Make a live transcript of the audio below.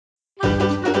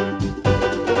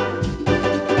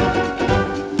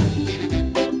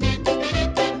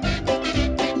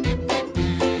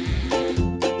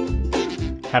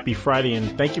Happy Friday,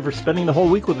 and thank you for spending the whole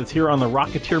week with us here on the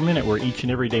Rocketeer Minute, where each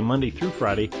and every day, Monday through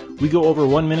Friday, we go over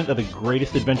 1 minute of the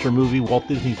greatest adventure movie Walt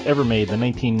Disney's ever made, the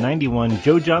 1991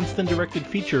 Joe Johnston-directed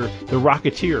feature, The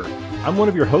Rocketeer. I'm one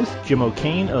of your hosts, Jim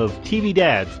O'Kane of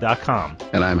TVDads.com.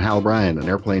 And I'm Hal Bryan, an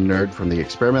airplane nerd from the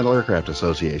Experimental Aircraft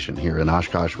Association here in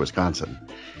Oshkosh, Wisconsin.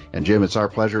 And Jim, it's our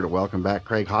pleasure to welcome back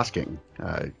Craig Hosking,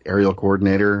 aerial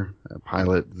coordinator,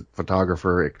 pilot,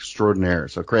 photographer extraordinaire.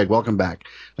 So Craig, welcome back.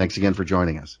 Thanks again for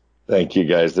joining us. Thank you,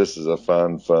 guys. This is a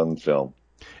fun film.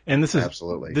 And this is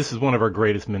absolutely, this is one of our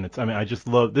greatest minutes. I mean, I just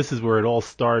love, this is where it all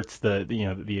starts,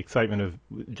 the excitement of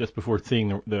just before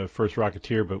seeing the first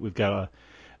Rocketeer, but we've got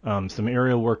some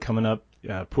aerial work coming up.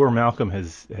 Poor Malcolm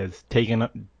has taken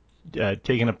up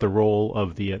the role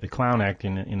of the clown act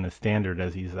in the Standard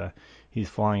as he's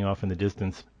flying off in the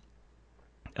distance.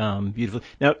 Beautiful.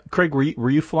 Now, Craig, were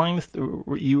you flying this?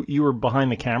 You were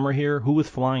behind the camera here. Who was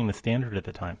flying the Standard at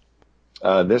the time?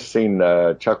 This scene,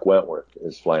 Chuck Wentworth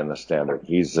is flying the Standard.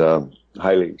 He's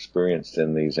highly experienced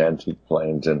in these antique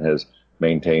planes and has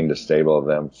maintained a stable of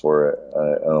them for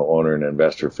an owner and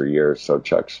investor for years. So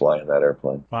Chuck's flying that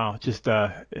airplane. Wow, just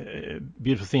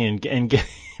beautiful scene, and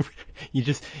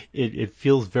it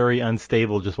feels very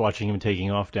unstable just watching him taking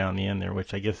off down the end there,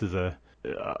 which I guess is a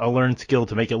learned skill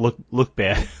to make it look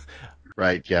bad.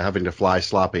 Right, yeah, having to fly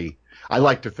sloppy. I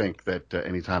like to think that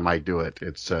anytime I do it,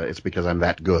 it's because I'm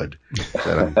that good.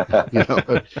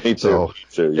 That Me too.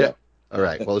 So, yeah. All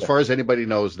right. Well, as far as anybody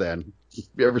knows, then, if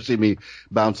you ever see me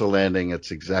bounce a landing,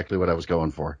 it's exactly what I was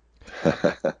going for.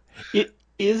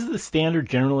 Is the Standard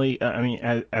generally? I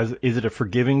mean, is it a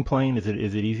forgiving plane? Is it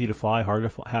easy to fly, hard to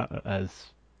fly,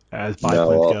 as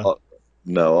biplanes go?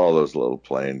 No, all those little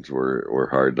planes were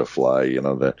hard to fly. You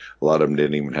know, a lot of them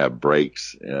didn't even have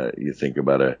brakes. You think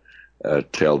about a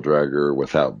tail dragger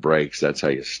without brakes. That's how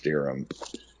you steer them.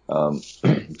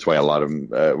 That's why a lot of them,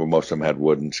 most of them had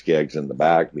wooden skegs in the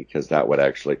back, because that would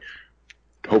actually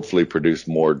hopefully produce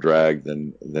more drag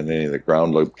than any of the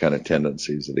ground loop kind of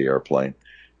tendencies of the airplane.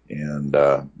 And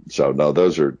so no,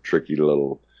 those are tricky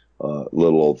little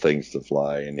old things to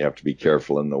fly, and you have to be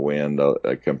careful in the wind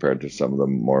compared to some of the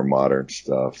more modern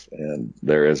stuff. And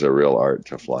there is a real art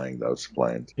to flying those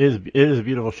planes. It is a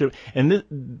beautiful ship,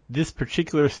 and this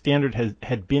particular Standard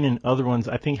had been in other ones.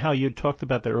 I think how you talked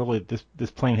about that earlier.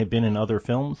 This plane had been in other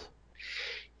films.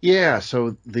 Yeah,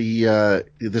 so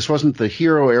this wasn't the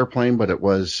hero airplane, but it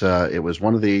was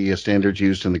one of the Standards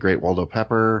used in The Great Waldo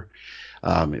Pepper.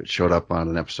 It showed up on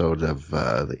an episode of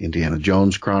the Indiana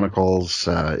Jones Chronicles.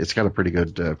 It's got a pretty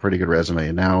good resume,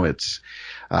 and now it's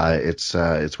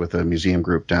with a museum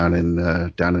group down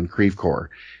in Creve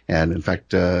Coeur. And in fact,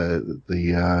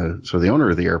 the owner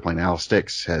of the airplane, Al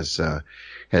Stix,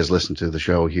 has listened to the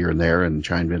show here and there and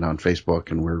chimed in on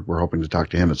Facebook, and we're hoping to talk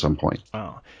to him at some point.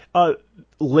 Wow.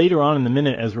 Later on in the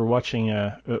minute, as we're watching,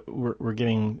 we're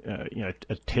getting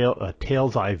a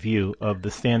tail's eye view of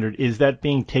the Standard. Is that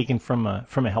being taken from a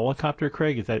helicopter,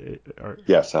 Craig? Is that?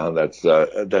 Yes, that's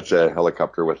a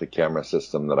helicopter with a camera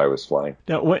system that I was flying.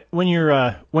 Now, when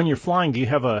you're flying, do you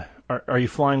have are you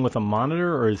flying with a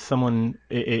monitor, or is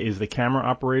the camera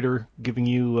operator giving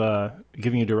you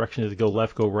directions to go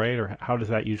left, go right, or how does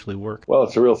that usually work? Well,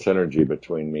 it's a real synergy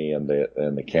between me and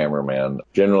the cameraman.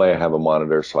 Generally, I have a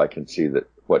monitor so I can see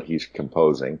what he's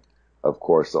composing. Of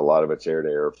course, a lot of it's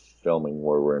air-to-air filming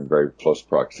where we're in very close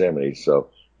proximity, so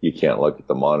you can't look at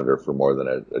the monitor for more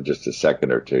than just a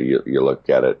second or two. You look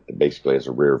at it basically as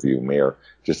a rear view mirror,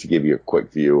 just to give you a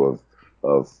quick view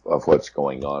of what's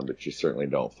going on, but you certainly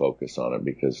don't focus on it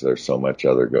because there's so many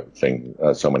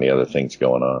other things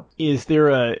going on. Is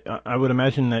there I would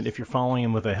imagine that if you're following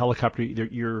him with a helicopter,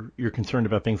 you're concerned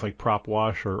about things like prop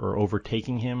wash or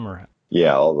overtaking him, or?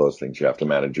 Yeah, all those things. You have to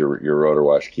manage your rotor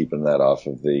wash, keeping that off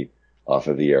of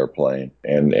the airplane.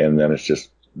 And then it's just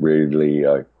really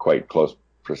quite close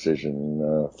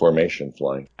precision formation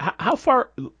flying. How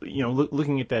far,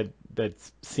 looking at that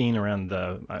scene around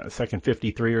the second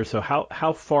 53 or so,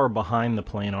 how far behind the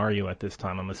plane are you at this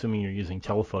time? I'm assuming you're using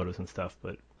telephotos and stuff,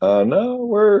 but no,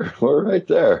 we're right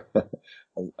there.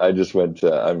 I just went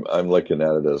I'm looking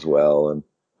at it as well,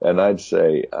 and I'd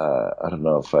say I don't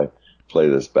know if I play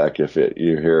this back if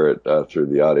you hear it through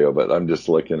the audio, but I'm just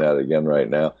looking at it again right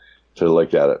now to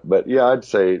look at it. But yeah, I'd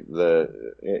say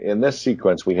in this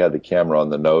sequence we had the camera on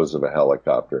the nose of a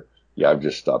helicopter. Yeah, I've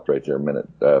just stopped right there, minute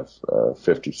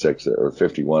 56 or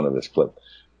 51 of this clip.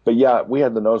 But yeah, we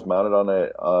had the nose mounted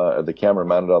on the camera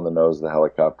mounted on the nose of the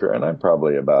helicopter, and I'm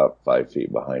probably about 5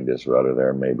 feet behind his rudder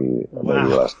there, maybe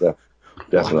less.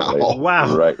 Definitely,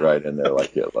 wow, right in there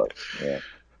like it looks. Yeah.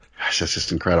 Gosh, that's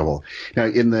just incredible.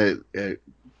 Now,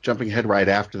 jumping ahead right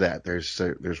after that,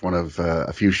 there's one of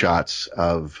a few shots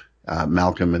of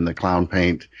Malcolm in the clown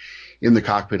paint in the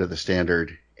cockpit of the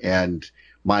Standard, and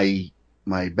my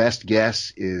best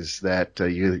guess is that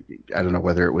I don't know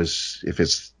whether if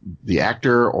it's the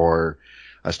actor or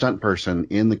a stunt person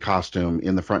in the costume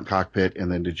in the front cockpit,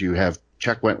 and then did you have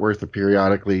Chuck Wentworth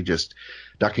periodically just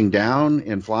ducking down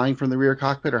and flying from the rear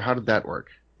cockpit, or how did that work?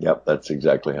 Yep, that's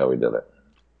exactly how we did it.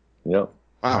 Yep.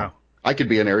 Wow. I could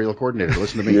be an aerial coordinator.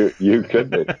 Listen to me. You could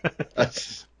be.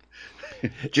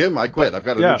 Jim, I quit. I've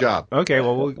got a new job. Okay,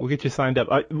 well, we'll get you signed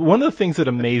up. One of the things that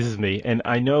amazes me, and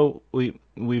I know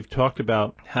we've talked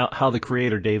about how the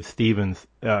creator, Dave Stevens,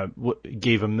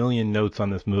 gave a million notes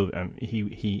on this movie.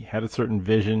 He had a certain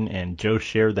vision, and Joe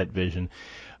shared that vision.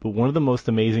 But one of the most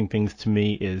amazing things to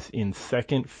me is in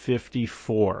second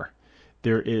 54,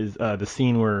 there is the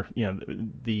scene where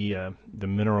the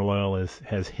mineral oil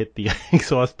has hit the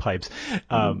exhaust pipes,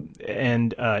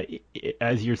 and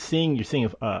as you're seeing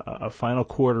a final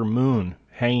quarter moon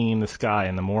hanging in the sky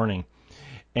in the morning,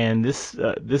 and this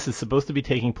is supposed to be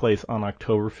taking place on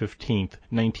October 15th,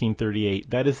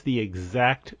 1938. That is the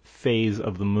exact phase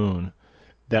of the moon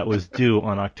that was due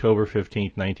on October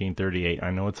 15th, 1938.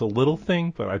 I know it's a little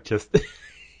thing, but I just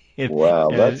wow,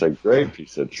 that's a great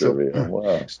piece of trivia.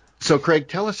 Wow. So, Craig,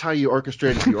 tell us how you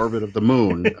orchestrated the orbit of the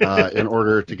moon in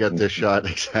order to get this shot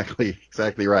exactly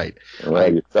right.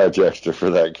 Well, you charge extra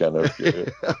for that kind of.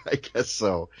 I guess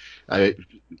so.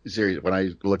 Seriously, when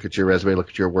I look at your resume, look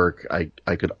at your work,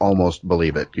 I could almost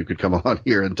believe it. You could come on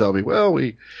here and tell me, well,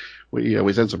 we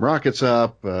sent some rockets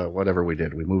up, whatever we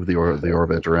did, we moved the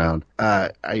orbit around.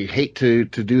 I hate to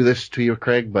do this to you,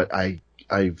 Craig, but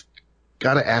I've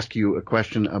got to ask you a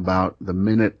question about the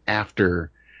minute after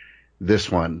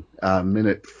this one,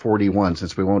 minute 41.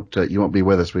 Since you won't be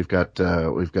with us, we've got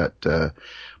my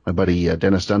buddy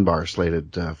Dennis Dunbar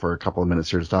slated for a couple of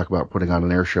minutes here to talk about putting on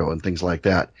an air show and things like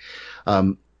that.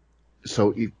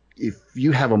 So if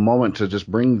you have a moment to just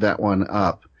bring that one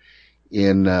up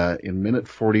in minute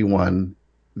 41,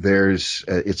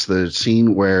 it's the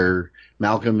scene where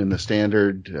Malcolm in the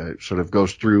Standard sort of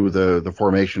goes through the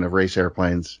formation of race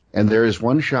airplanes, and there is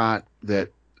one shot that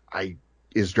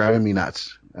is driving me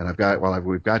nuts. And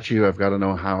we've got you, I've got to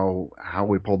know how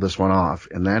we pulled this one off.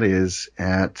 And that is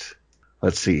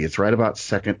it's right about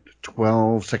second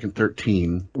 12, second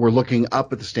 13. We're looking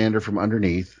up at the Standard from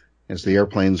underneath as the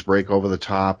airplanes break over the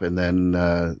top, and then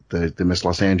the Miss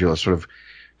Los Angeles sort of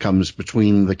comes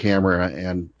between the camera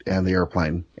and the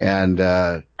airplane. And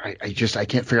I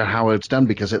can't figure out how it's done,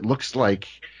 because it looks like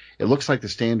the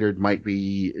Standard might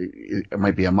be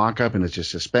a mock-up and it's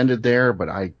just suspended there, but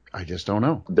I just don't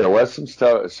know. There was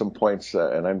some points,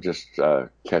 and I'm just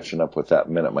catching up with that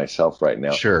minute myself right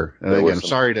now. Sure. And again,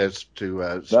 sorry to spring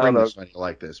this on you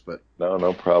like this, but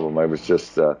no problem. I was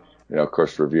just of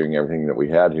course, reviewing everything that we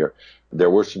had here. There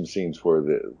were some scenes where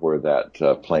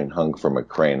that plane hung from a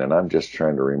crane, and I'm just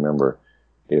trying to remember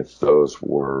if those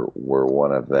were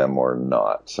one of them or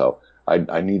not. So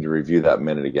I need to review that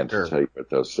minute again to tell you what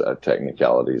those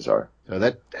technicalities are. So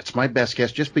that's my best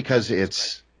guess, just because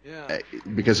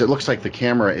because it looks like the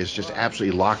camera is just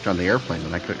absolutely locked on the airplane,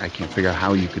 and I can't figure out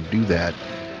how you could do that,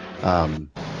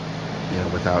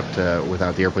 without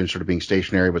the airplane sort of being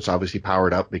stationary, but it's obviously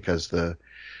powered up because the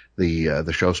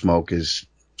show smoke is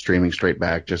streaming straight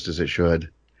back just as it should.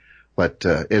 But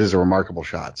it is a remarkable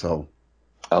shot. So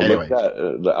I'll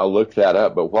look that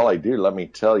up. But while I do, let me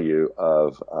tell you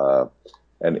of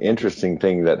an interesting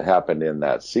thing that happened in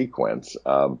that sequence.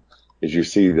 Is you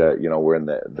see that we're in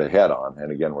the head-on,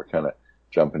 and again we're kind of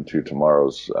jumping to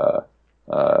tomorrow's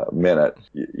minute.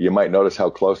 You might notice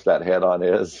how close that head-on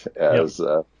is.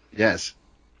 Yes.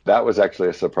 That was actually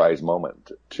a surprise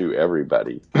moment to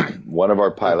everybody. One of our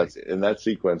pilots in that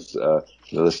sequence,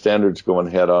 the Standard's going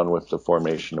head on with the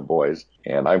formation of boys,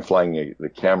 and I'm flying the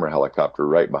camera helicopter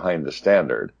right behind the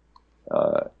Standard.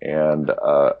 And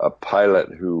a pilot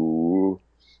who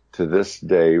to this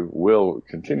day will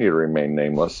continue to remain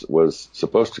nameless was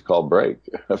supposed to call break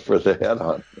for the head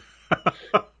on.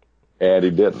 And he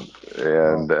didn't.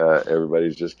 And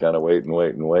everybody's just kind of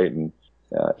waiting.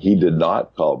 He did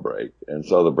not call break, and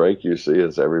so the break you see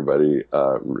is everybody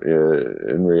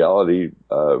in reality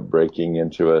breaking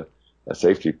into a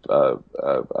safety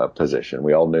position.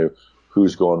 We all knew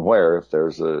who's going where if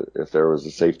there was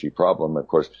a safety problem. Of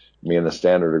course, me and the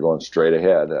Standard are going straight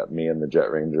ahead. Me and the Jet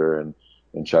Ranger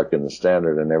and Chuck in the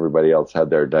Standard, and everybody else had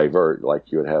their divert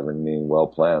like you would have in any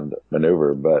well-planned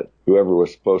maneuver. But whoever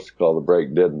was supposed to call the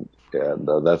break didn't.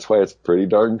 And that's why it's pretty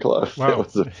darn close. Wow. It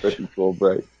was a pretty cool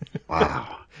break.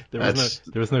 Wow. There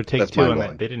was no take two on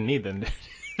that. They didn't need them.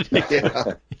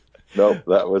 Yeah. Nope,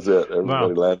 that was it. Wow.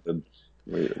 Everybody landed.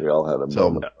 We all had a So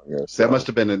moment. Yeah,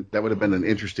 that would have been an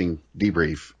interesting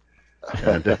debrief.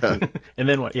 And And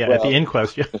then what? Yeah, at the well,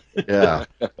 inquest. Yeah. yeah,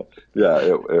 yeah,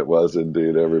 it was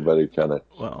indeed. Everybody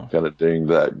Well, kind of dinged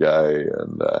that guy,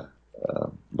 and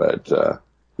but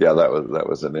yeah, that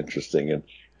was an interesting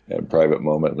and private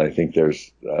moment. And I think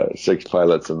there's 6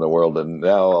 pilots in the world, and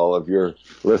now all of your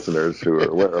listeners who are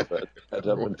aware of it, and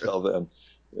up until then,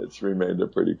 it's remained a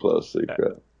pretty close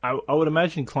secret. I would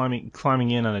imagine climbing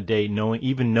in on a day,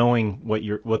 knowing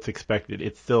what's expected,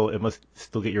 it must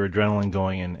still get your adrenaline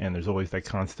going, and there's always that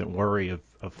constant worry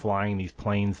of flying these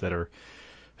planes that are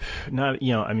not,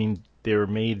 I mean, they were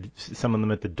made, some of them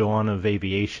at the dawn of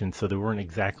aviation, so they weren't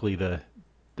exactly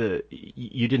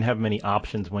you didn't have many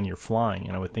options when you're flying,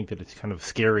 and I would think that it's kind of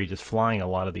scary just flying a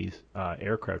lot of these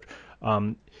aircraft.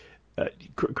 Um,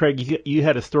 Craig, you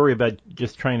had a story about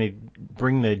just trying to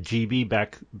bring the GB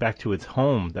back to its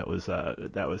home. That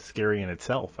was scary in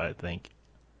itself, I think.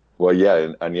 Well,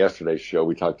 yeah, on yesterday's show,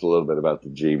 we talked a little bit about the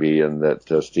GB and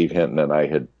that Steve Hinton and I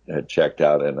had checked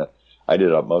out, and I did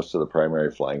most of the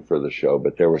primary flying for the show,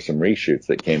 but there were some reshoots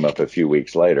that came up a few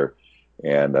weeks later,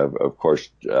 and of course,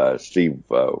 Steve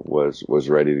was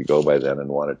ready to go by then and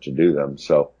wanted to do them,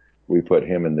 so we put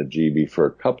him in the GB for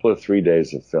a couple of 3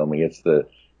 days of filming.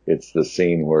 It's the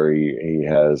scene where he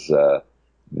has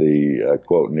the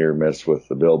quote near miss with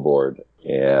the billboard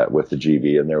with the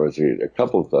GB, and there was a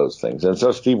couple of those things. And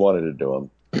so Steve wanted to do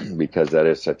them because that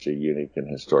is such a unique and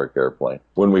historic airplane.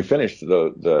 When we finished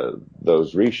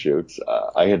those reshoots,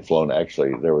 I had flown,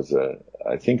 actually,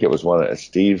 I think it was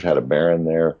Steve had a Baron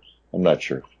there. I'm not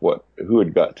sure who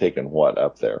had taken what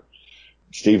up there.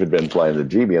 Steve had been flying the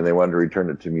GB, and they wanted to return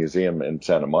it to museum in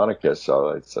Santa Monica. So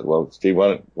I said, well, Steve,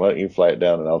 why don't you fly it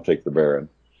down and I'll take the Baron?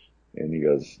 And he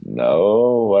goes,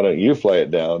 no, why don't you fly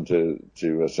it down to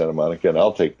Santa Monica and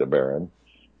I'll take the Baron?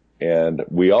 And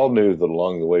we all knew that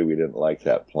along the way we didn't like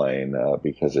that plane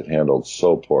because it handled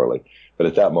so poorly. But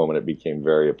at that moment it became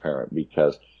very apparent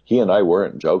because he and I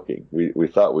weren't joking. We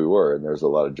thought we were, and there's a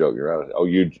lot of joking around. Oh,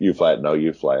 you fly it. No,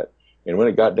 you fly it. And when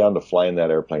it got down to flying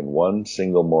that airplane one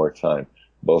single more time,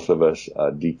 both of us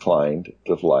declined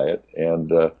to fly it.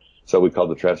 And so we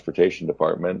called the transportation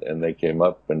department, and they came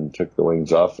up and took the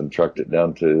wings off and trucked it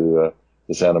down to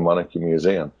the Santa Monica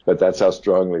Museum. But that's how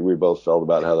strongly we both felt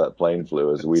about how that plane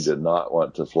flew, as we did not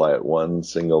want to fly it one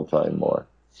single time more.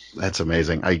 that's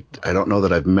amazing. I don't know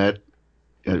that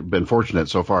I've been fortunate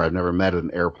so far. I've never met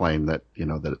an airplane that,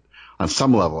 that on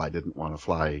some level I didn't want to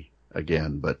fly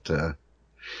again, but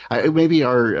maybe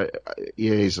our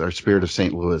our Spirit of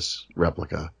St. Louis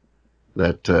replica.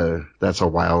 That's a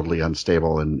wildly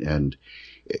unstable and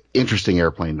interesting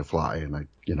airplane to fly. And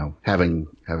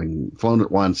having flown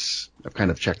it once, I've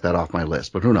kind of checked that off my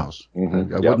list. But who knows?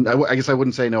 Mm-hmm. I guess I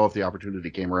wouldn't say no if the opportunity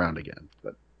came around again.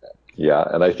 But yeah,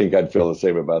 and I think I'd feel the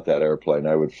same about that airplane.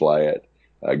 I would fly it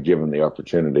given the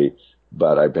opportunity.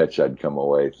 But I bet you I'd come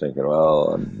away thinking,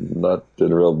 well, I'm not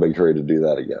in a real big hurry to do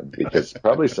that again, because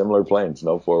probably similar planes,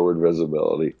 no forward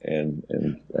visibility, and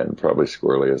probably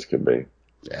squirrely as could be.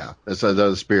 yeah, so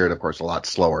the Spirit, of course, a lot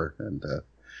slower, and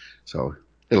so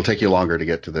it'll take you longer to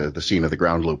get to the scene of the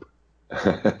ground loop.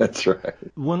 That's right.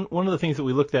 One of the things that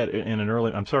we looked at in an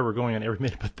early, I'm sorry we're going on every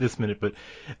minute but this minute, but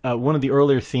one of the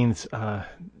earlier scenes that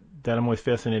I'm always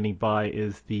fascinated by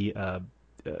is the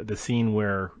scene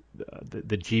where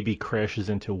the GB crashes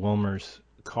into Wilmer's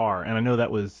car, and I know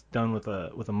that was done with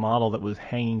a model that was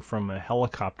hanging from a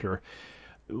helicopter.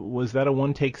 Was that a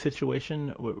one take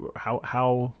situation?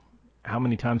 How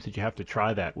many times did you have to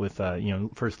try that with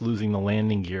first losing the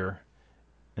landing gear,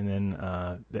 and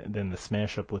then the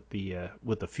smash up with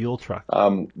the fuel truck?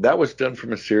 That was done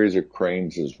from a series of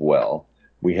cranes as well.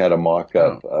 We had a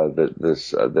mock-up that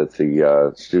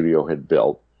the studio had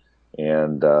built,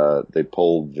 and they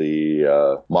pulled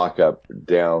the mock-up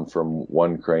down from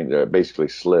one crane, basically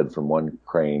slid from one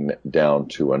crane down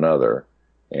to another,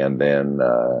 and then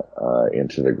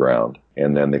into the ground,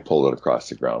 and then they pulled it across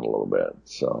the ground a little bit.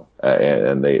 So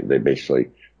and they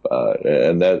basically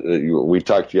and that we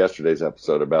talked yesterday's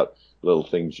episode about little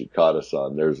things you caught us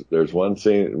on. There's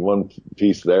one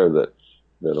piece there that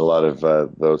a lot of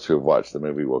those who have watched the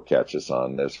movie will catch us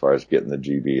on, as far as getting the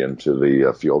GB into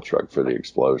the fuel truck for the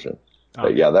explosion. Oh.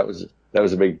 But yeah, that was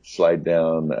a big slide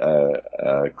down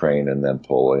crane and then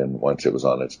pull in once it was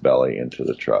on its belly into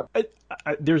the truck.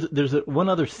 There's one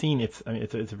other scene. It's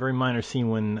a very minor scene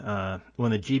when the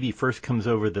GB first comes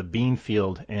over the bean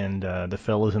field and the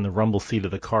fellow's in the rumble seat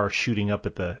of the car shooting up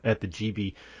at the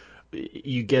GB.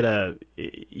 You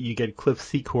get Cliff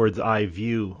Secord's eye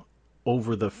view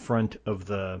over the front of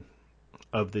the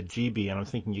of the GB, and I was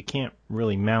thinking you can't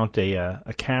really mount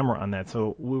a camera on that.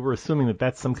 So we were assuming that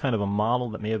that's some kind of a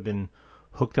model that may have been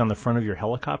hooked on the front of your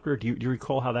helicopter. Do you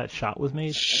recall how that shot was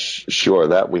made? Sure,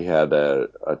 that we had a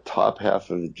top half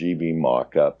of the GB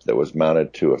mock-up that was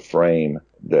mounted to a frame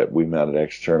that we mounted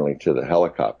externally to the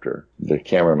helicopter. The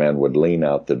cameraman would lean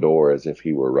out the door as if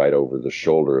he were right over the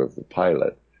shoulder of the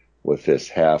pilot with this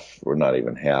half, or not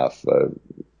even half,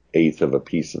 eighth of a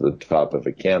piece of the top of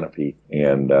a canopy,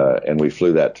 and we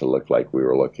flew that to look like we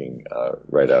were looking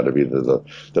right out of either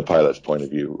the pilot's point of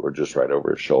view or just right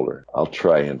over his shoulder. I'll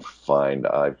try and find,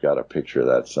 I've got a picture of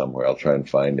that somewhere. I'll try and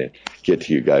find it, get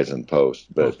to you guys in post,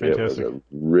 but it was a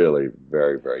really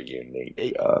very, very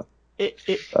unique.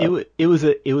 It was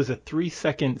a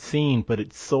 3-second scene, but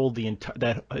it sold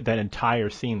that entire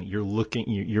scene that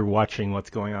you're watching what's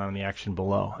going on in the action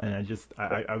below, and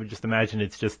I would just imagine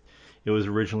it was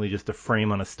originally just a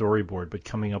frame on a storyboard, but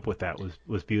coming up with that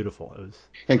was beautiful. It was.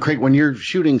 And Craig, when you're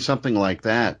shooting something like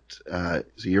that, so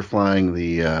you're flying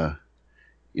the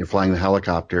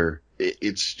helicopter.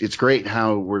 It's great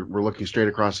how we're looking straight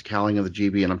across the cowling of the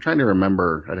GB, and I'm trying to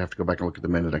remember. I'd have to go back and look at the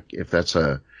minute if that's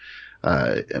an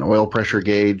oil pressure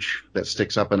gauge that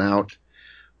sticks up and out.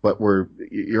 But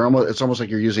it's almost like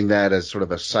you're using that as sort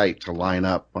of a sight to line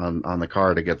up on the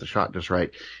car to get the shot just right.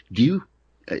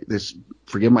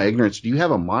 Forgive my ignorance, do you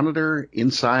have a monitor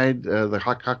inside the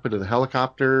cockpit of the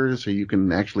helicopter so you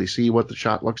can actually see what the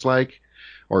shot looks like?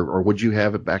 Or would you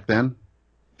have it back then?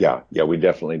 Yeah, we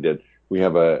definitely did. We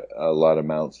have a lot of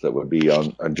mounts that would be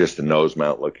on just a nose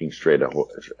mount looking straight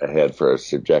ahead for a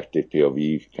subjective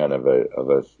POV kind of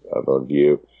a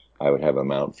view. I would have a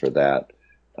mount for that.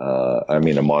 A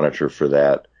monitor for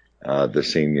that. The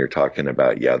scene you're talking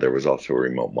about, there was also a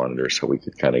remote monitor, so we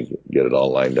could kind of get it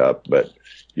all lined up. But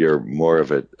you're more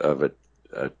of a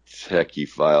techie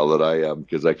file than I am,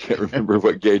 because I can't remember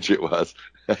what gauge it was.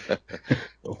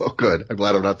 Well, good. I'm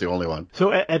glad I'm not the only one.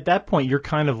 So at that point, you're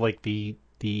kind of like the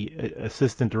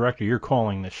assistant director. You're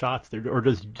calling the shots there, or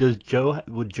would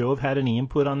Joe have had any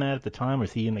input on that at the time?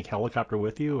 Was he in the helicopter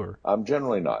with you, or?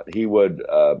 Generally not. He would,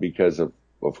 because of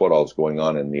what all's going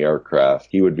on in the aircraft,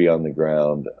 he would be on the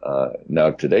ground.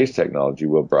 Now, today's technology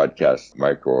will broadcast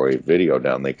microwave video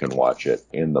down. They can watch it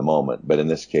in the moment. But in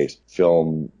this case,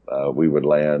 film, we would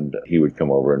land. He would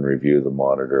come over and review the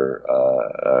monitor.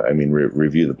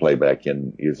 Review the playback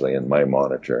usually in my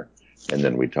monitor. And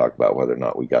then we'd talk about whether or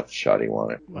not we got the shot he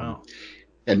wanted. Wow.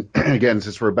 And again,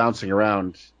 since we're bouncing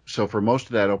around, so for most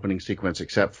of that opening sequence,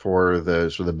 except for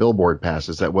the billboard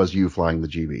passes, that was you flying the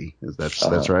GB.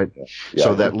 That's right. Yeah,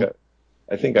 So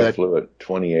I think I flew at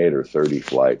 28 or 30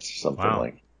 flights, something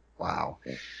like. Wow.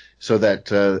 Yeah. So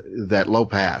that low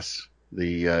pass,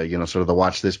 the sort of the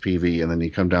watch this PV, and then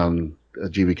you come down,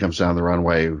 GB comes down the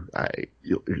runway. I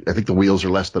think the wheels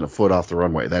are less than a foot off the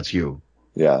runway. That's you.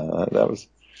 Yeah, that is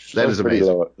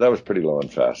amazing. That was pretty low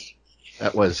and fast.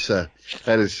 That's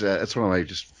one of my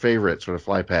just favorite sort of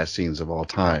fly past scenes of all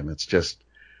time. It's just,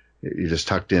 you're just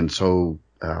tucked in so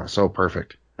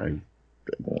perfect. I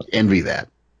envy that.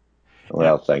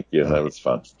 Well, thank you. That was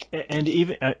fun. And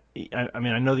even,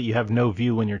 I know that you have no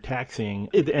view when you're taxiing,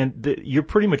 you're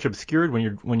pretty much obscured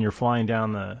when you're flying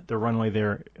down the runway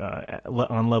there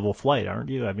on level flight, aren't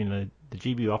you? I mean, the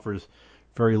GB offers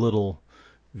very little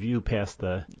view past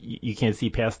you can't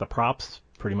see past the props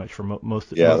pretty much for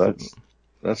most of it. Yeah,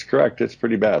 that's correct. It's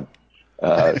pretty bad.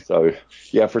 So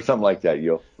yeah, for something like that,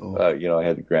 I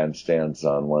had the grandstands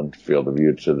on one field of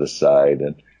view to the side,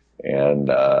 and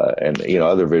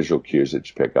other visual cues that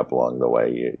you pick up along the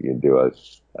way. You do a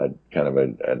kind of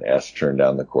an S turn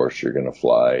down the course you're going to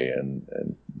fly,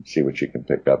 and see what you can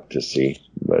pick up to see.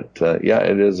 But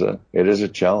it is a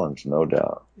challenge, no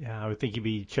doubt. Yeah, I would think you'd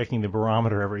be checking the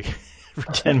barometer every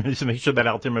 10 minutes to make sure that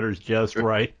altimeter is just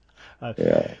right.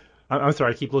 Yeah. I'm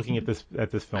sorry, I keep looking at this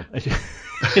film.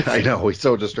 I know, it's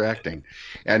so distracting.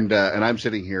 And I'm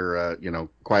sitting here,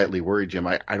 quietly worried, Jim.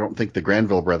 I don't think the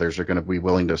Granville brothers are going to be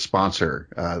willing to sponsor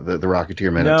the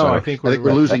Rocketeer Minute. No, so I think we're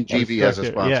losing GB as a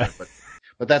sponsor. Yeah.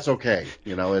 But that's okay.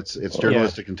 It's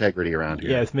journalistic integrity around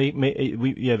here.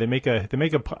 Yeah, they make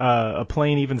a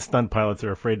plane even stunt pilots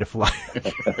are afraid to fly.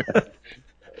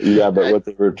 Yeah, but what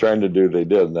they were trying to do, they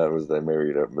did, and that was they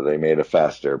made a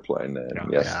fast airplane,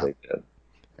 and they did.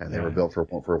 And they were built for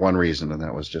one reason, and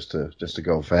that was just to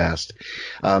go fast.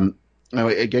 Now,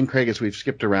 again, Craig, as we've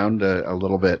skipped around a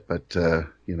little bit, but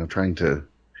trying to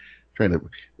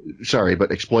sorry,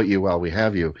 but exploit you while we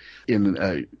have you. In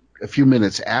a few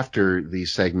minutes after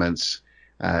these segments,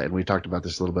 and we talked about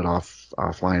this a little bit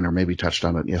offline, or maybe touched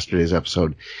on it in yesterday's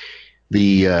episode.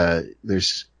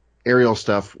 There's aerial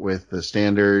stuff with the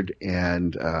Standard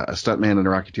and a stuntman in a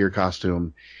Rocketeer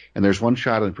costume. And there's one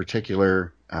shot in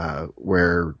particular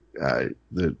where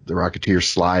the Rocketeer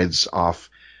slides off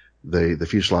the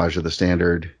fuselage of the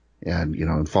Standard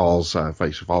and falls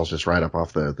just right up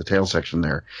off the tail section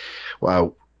there.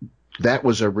 Wow. That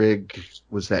was a rig.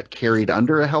 Was that carried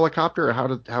under a helicopter, or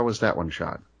how was that one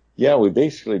shot? Yeah, we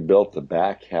basically built the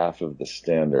back half of the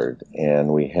Standard, and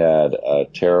we had a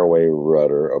tearaway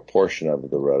rudder, a portion of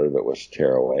the rudder that was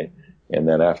tearaway, and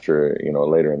then after,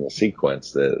 later in the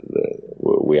sequence,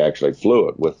 we actually flew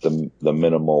it with the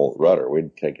minimal rudder.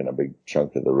 We'd taken a big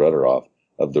chunk of the rudder off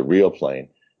of the real plane,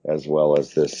 as well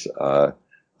as this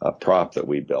prop that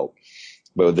we built.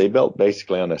 But they built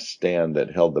basically on a stand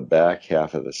that held the back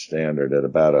half of the Standard at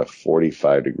about a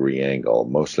 45-degree angle,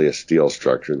 mostly a steel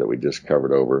structure that we just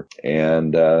covered over,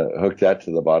 and hooked that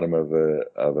to the bottom of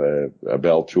a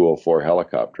Bell 204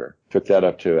 helicopter. Took that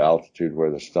up to altitude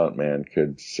where the stuntman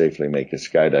could safely make a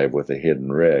skydive with a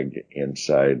hidden rig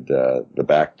inside the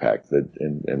backpack,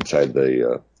 inside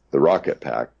the rocket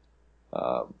pack.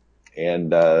 And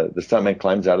the stuntman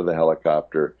climbs out of the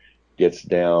helicopter, gets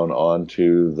down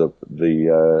onto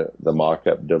the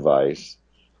mock-up device,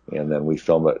 and then we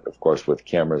film it, of course, with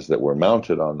cameras that were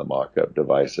mounted on the mock-up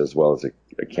device, as well as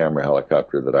a camera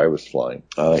helicopter that I was flying.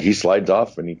 He slides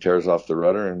off and he tears off the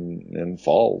rudder and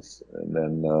falls. And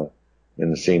then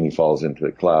in the scene, he falls into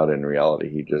the cloud. In reality,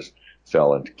 he just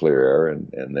fell into clear air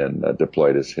and then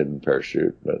deployed his hidden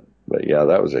parachute. But yeah,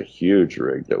 that was a huge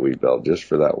rig that we built just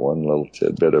for that one little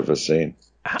tidbit of a scene.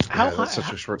 How high? That's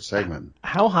such a short segment.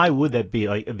 How high would that be,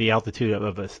 like the altitude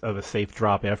of a safe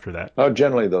drop after that? Oh,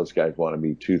 generally those guys want to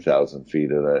be 2,000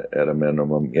 feet at a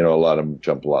minimum. A lot of them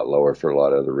jump a lot lower for a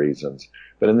lot of other reasons.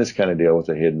 But in this kind of deal with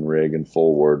a hidden rig and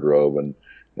full wardrobe and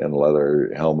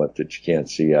leather helmet that you can't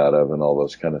see out of and all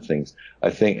those kind of things, I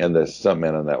think, and the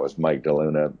stuntman on that was Mike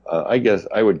DeLuna.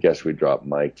 I would guess we dropped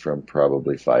Mike from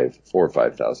probably 4,000 or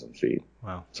 5,000 feet.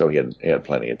 Wow. So he had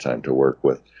plenty of time to work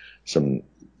with some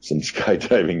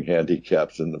skydiving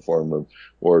handicaps in the form of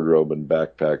wardrobe and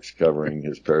backpacks covering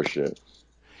his parachute.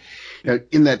 Now,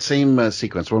 in that same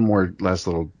sequence, one more last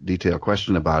little detail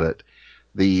question about it.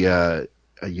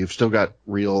 You've still got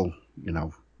real,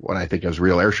 what I think is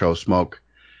real air show smoke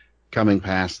coming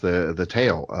past the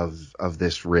tail of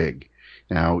this rig.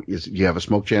 Now, do you have a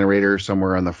smoke generator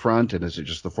somewhere on the front, and is it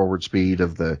just the forward speed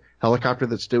of the helicopter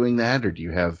that's doing that, or do you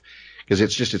have? Because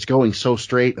it's going so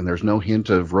straight, and there's no hint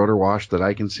of rotor wash that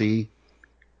I can see.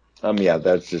 Yeah,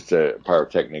 that's just a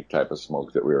pyrotechnic type of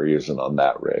smoke that we were using on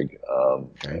that rig,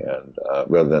 Okay. and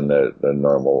rather than the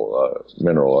normal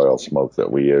mineral oil smoke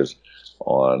that we use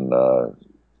on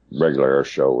regular air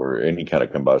show or any kind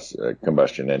of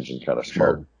combustion engine kind of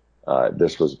smoke. Sure.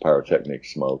 This was a pyrotechnic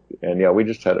smoke, and yeah, we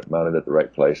just had it mounted at the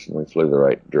right place, and we flew the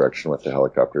right direction with the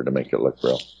helicopter to make it look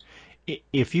real.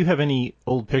 If you have any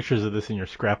old pictures of this in your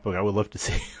scrapbook, I would love to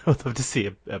see. I would love to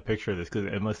see a picture of this,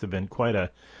 because it must have been quite an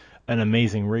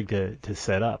amazing rig to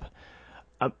set up.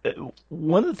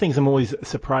 One of the things I'm always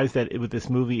surprised at with this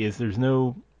movie is there's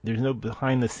no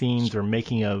behind the scenes or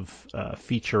making of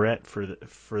featurette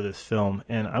for this film,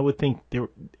 and I would think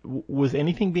was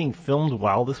anything being filmed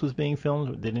while this was being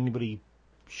filmed. Did anybody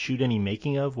shoot any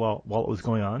making of while it was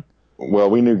going on?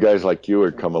 Well, we knew guys like you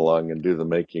would come along and do the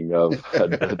making of a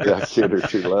decade or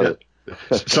two later.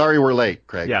 Sorry we're late,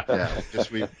 Craig. Yeah. Just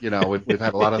we've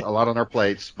had a lot on our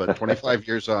plates, but 25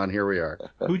 years on, here we are.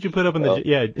 Who'd you put up in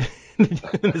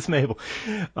Miss Mabel?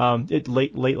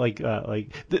 Late like.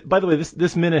 By the way,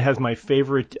 this minute has my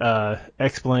favorite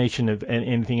explanation of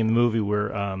anything in the movie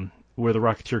where the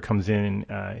Rocketeer comes in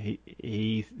and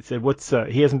he said,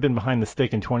 he hasn't been behind the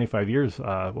stick in 25 years.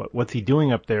 What's he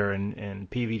doing up there? And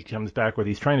Peavy comes back with,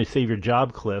 he's trying to save your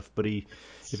job, Cliff, but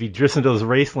if he drifts into those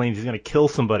race lanes, he's going to kill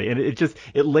somebody. And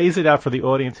it lays it out for the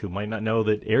audience who might not know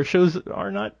that air shows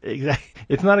are not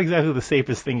it's not exactly the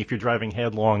safest thing if you're driving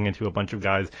headlong into a bunch of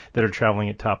guys that are traveling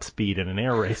at top speed in an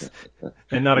air race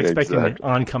and not expecting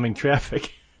oncoming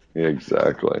traffic.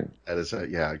 Exactly. That is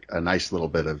a nice little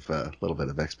bit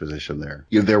of exposition there.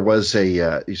 There was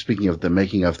speaking of the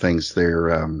making of things there.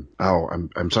 I'm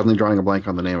suddenly drawing a blank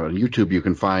on the name of it. On YouTube, you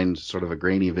can find sort of a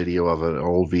grainy video of an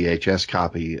old VHS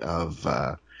copy of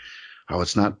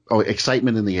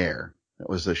Excitement in the Air. It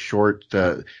was a short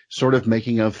sort of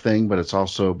making of thing, but it's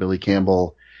also Billy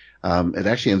Campbell. It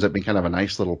actually ends up being kind of a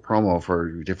nice little promo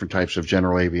for different types of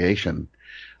general aviation.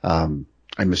 I'm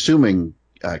assuming.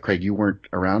 Craig, you weren't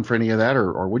around for any of that,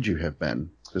 or would you have been?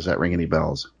 Does that ring any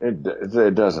bells? It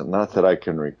doesn't. Not that I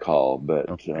can recall, but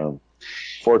okay.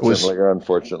 Fortunately or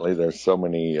unfortunately, there's so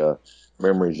many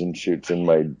memories and shoots in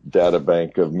my data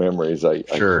bank of memories. I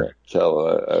can't tell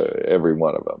every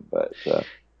one of them, but yeah,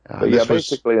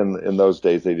 basically in those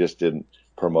days they just didn't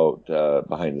promote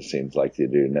behind the scenes like they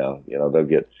do now. They'll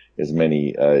get as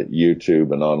many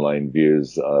YouTube and online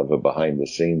views of a behind the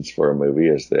scenes for a movie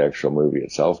as the actual movie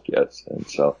itself gets, and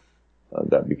so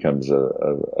that becomes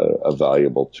a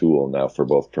valuable tool now for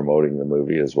both promoting the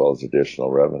movie as well as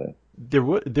additional revenue.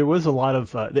 There was a lot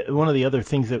of one of the other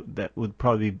things that would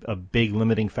probably be a big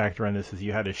limiting factor on this is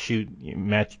you had to shoot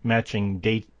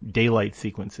matching daylight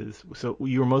sequences. So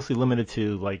you were mostly limited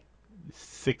to like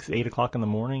 8 o'clock in the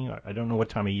morning. I don't know what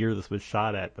time of year this was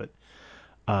shot at, but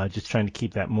just trying to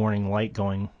keep that morning light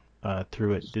going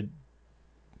through it.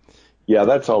 Yeah,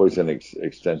 that's always an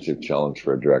extensive challenge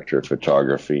for a director of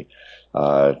photography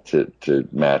to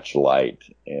match light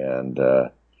and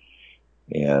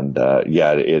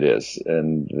yeah, it is.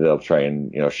 And they'll try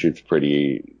and, shoot the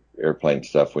pretty airplane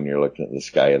stuff when you're looking at the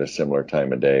sky at a similar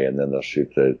time of day. And then they'll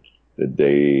shoot the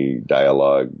day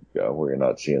dialogue where you're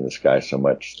not seeing the sky so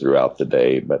much throughout the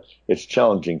day. But it's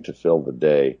challenging to fill the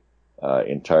day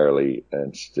entirely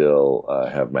and still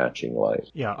have matching light.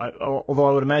 Yeah, although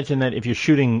I would imagine that if you're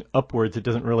shooting upwards, it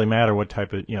doesn't really matter what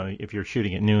type of, if you're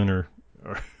shooting at noon or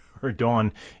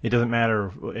dawn, it doesn't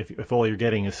matter if all you're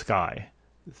getting is sky.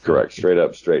 Correct. Straight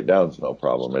up, straight down is no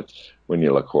problem. It's when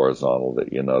you look horizontal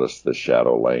that you notice the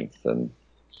shadow length and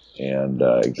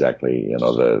exactly,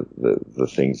 the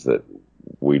things that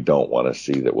we don't want to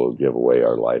see that will give away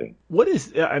our lighting. What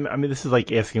is, I mean, this is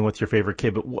like asking what's your favorite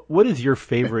kid, but what is your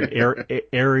favorite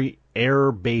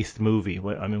air-based movie?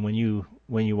 I mean, when you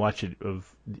watch it, do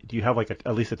you have like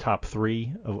at least a top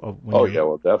three of when yeah,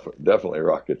 well, definitely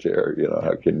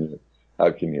Rocketeer.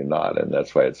 How can you not? And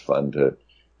that's why it's fun to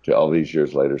all these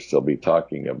years later still be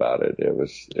talking about it. It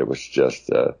was just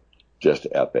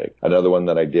epic. Another one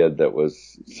that I did that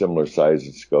was similar size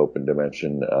and scope and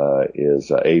dimension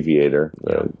is Aviator,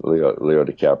 Leo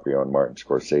DiCaprio and Martin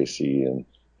Scorsese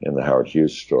in the Howard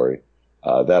Hughes story.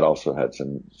 That also had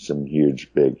some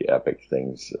huge, big, epic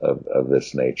things of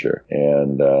this nature,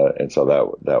 and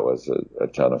so that was a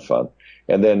ton of fun.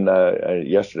 And then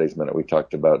yesterday's minute we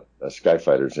talked about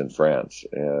Skyfighters in France,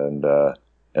 and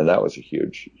that was a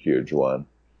huge, huge one.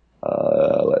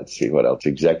 Let's see what else.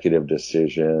 Executive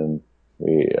Decision.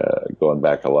 We going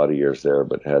back a lot of years there,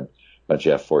 but had a bunch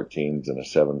of F-14s and a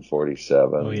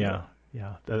 747. Oh yeah,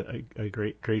 a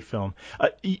great film.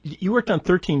 You worked on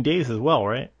 13 Days as well,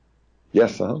 right?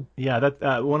 Yes, Yeah,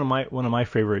 that one of my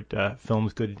favorite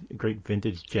films. Great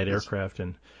vintage jet aircraft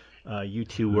and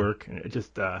U-2 work. And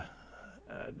just that's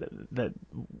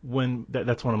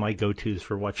one of my go-tos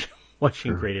for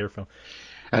watching great air film.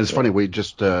 And it's funny, we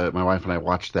just, my wife and I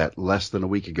watched that less than a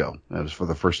week ago. That was for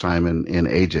the first time in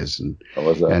ages.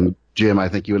 And Jim, I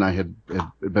think you and I had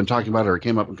been talking about it, or it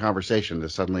came up in conversation that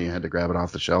suddenly you had to grab it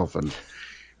off the shelf and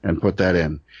put that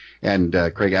in. And,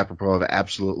 Craig, apropos of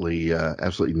absolutely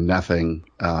nothing,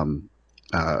 when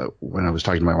I was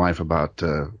talking to my wife about,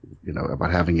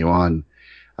 about having you on,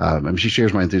 I mean, she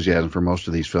shares my enthusiasm for most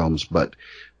of these films, but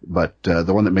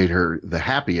the one that made her the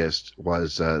happiest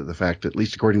was the fact, at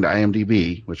least according to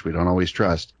IMDb, which we don't always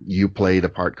trust, you played a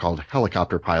part called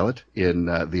helicopter pilot in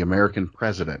The American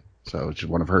President. So it's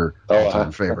one of her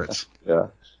all-time favorites. Yeah.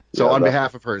 So on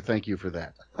behalf of her, thank you for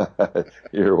that.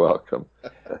 You're welcome.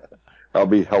 I'll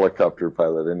be helicopter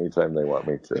pilot anytime they want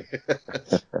me to.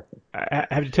 I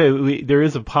have to tell you, there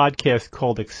is a podcast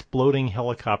called Exploding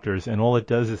Helicopters, and all it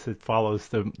does is it follows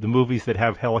the movies that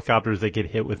have helicopters that get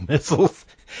hit with missiles.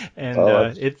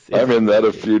 And it's I'm in that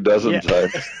a few dozen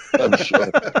times, I'm sure.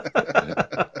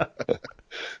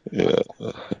 Yeah.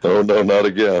 Oh no, not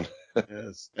again.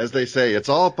 Yes. As they say, it's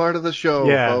all part of the show,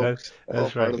 folks. That's all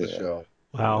part of the show.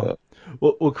 Wow. Yeah.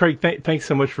 Well, Craig, thanks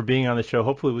so much for being on the show.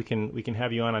 Hopefully we can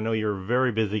have you on. I know you're a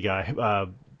very busy guy,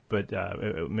 but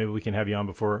maybe we can have you on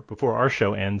before our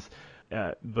show ends.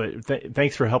 But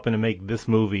thanks for helping to make this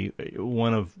movie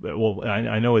one of,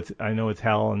 I know it's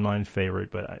Hal and mine's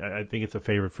favorite, but I think it's a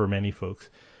favorite for many folks.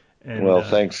 And, well,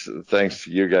 thanks to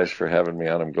you guys for having me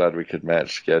on. I'm glad we could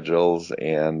match schedules,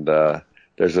 and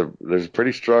there's a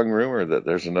pretty strong rumor that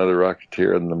there's another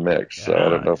Rocketeer in the mix. So I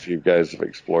don't know if you guys have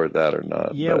explored that or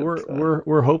not. Yeah, but,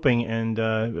 we're hoping, and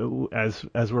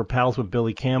as we're pals with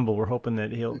Billy Campbell, we're hoping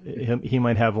that he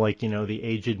might have, like, the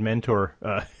aged mentor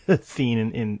scene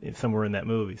in somewhere in that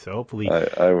movie. So hopefully,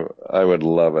 I would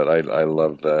love it. I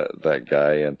love that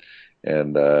guy,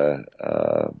 and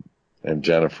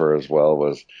Jennifer as well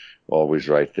was always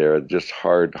right there. Just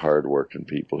hard working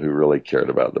people who really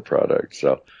cared about the product.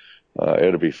 So.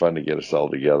 It'll be fun to get us all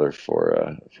together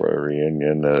for a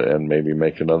reunion and maybe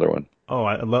make another one. Oh,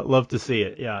 I love to see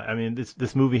it. Yeah, I mean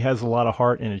this movie has a lot of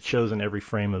heart and it shows in every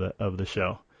frame of the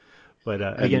show. But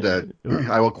And again,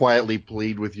 I will quietly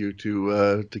plead with you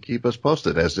to keep us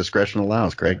posted as discretion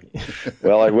allows, Craig.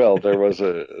 Well, I will. There was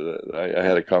I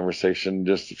had a conversation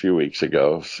just a few weeks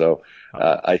ago, so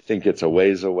I think it's a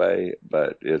ways away,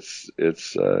 but it's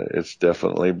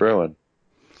definitely brewing.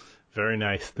 very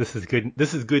nice. This is good.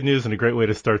 This is good news and a great way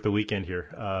to start the weekend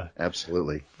here.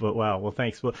 Absolutely. But wow, well,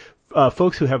 thanks. Well,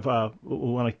 folks who have who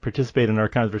want to participate in our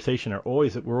conversation we're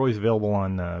always available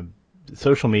on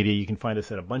social media. You can find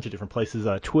us at a bunch of different places.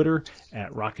 Twitter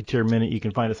at Rocketeer Minute. You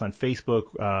can find us on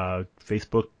Facebook,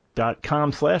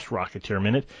 facebook.com/Rocketeer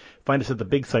Minute. Find us at the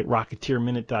big site,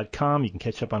 rocketeerminute.com. You can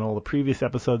catch up on all the previous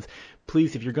episodes.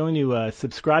 Please, if you're going to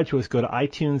subscribe to us, go to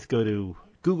iTunes, go to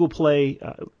Google Play,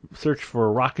 search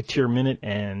for Rocketeer Minute,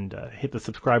 and hit the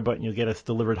subscribe button. You'll get us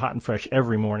delivered hot and fresh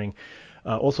every morning.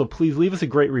 Also, please leave us a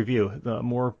great review. The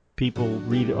more people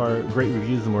read our great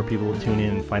reviews, the more people will tune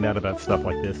in and find out about stuff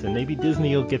like this. And maybe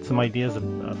Disney will get some ideas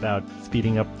about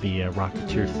speeding up the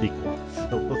Rocketeer sequel.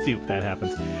 So we'll see if that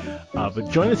happens. But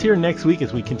join us here next week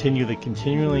as we continue the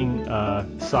continuing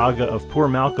saga of poor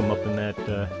Malcolm up in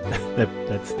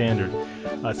that standard.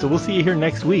 So we'll see you here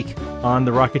next week on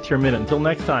the Rocketeer Minute. Until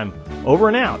next time, over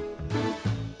and out.